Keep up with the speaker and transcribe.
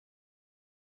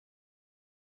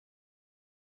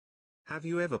Have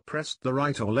you ever pressed the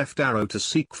right or left arrow to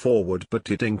seek forward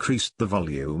but it increased the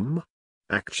volume?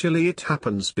 Actually it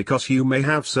happens because you may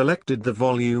have selected the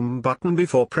volume button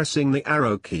before pressing the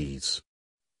arrow keys.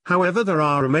 However, there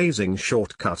are amazing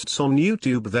shortcuts on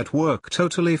YouTube that work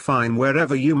totally fine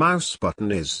wherever your mouse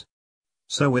button is.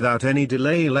 So without any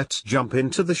delay, let's jump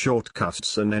into the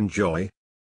shortcuts and enjoy.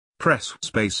 Press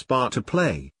spacebar to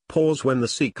play, pause when the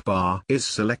seek bar is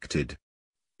selected.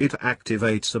 It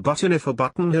activates a button if a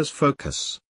button has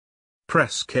focus.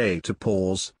 Press K to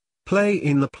pause, play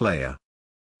in the player.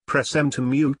 Press M to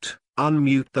mute,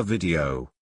 unmute the video.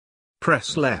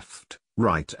 Press left,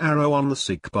 right arrow on the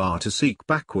seek bar to seek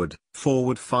backward,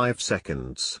 forward 5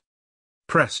 seconds.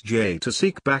 Press J to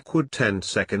seek backward 10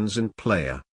 seconds in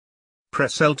player.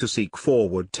 Press L to seek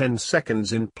forward 10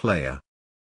 seconds in player.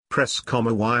 Press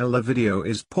comma while the video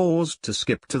is paused to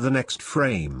skip to the next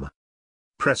frame.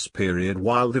 Press period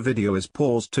while the video is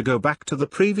paused to go back to the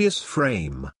previous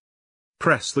frame.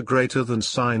 Press the greater than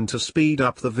sign to speed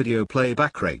up the video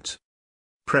playback rate.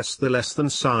 Press the less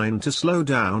than sign to slow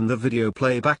down the video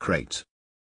playback rate.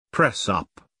 Press up,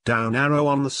 down arrow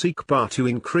on the seek bar to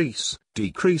increase,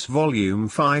 decrease volume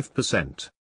 5%.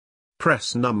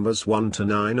 Press numbers 1 to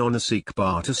 9 on the seek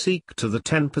bar to seek to the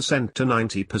 10% to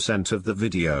 90% of the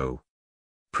video.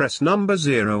 Press number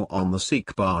 0 on the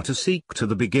seek bar to seek to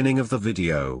the beginning of the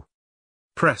video.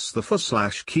 Press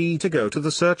the / key to go to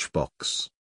the search box.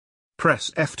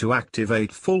 Press F to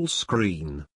activate full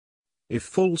screen. If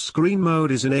full screen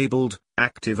mode is enabled,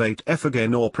 activate F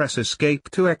again or press escape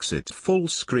to exit full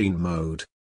screen mode.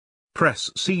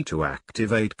 Press C to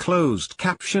activate closed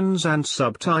captions and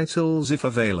subtitles if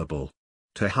available.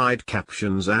 To hide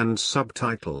captions and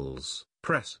subtitles,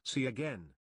 press C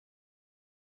again.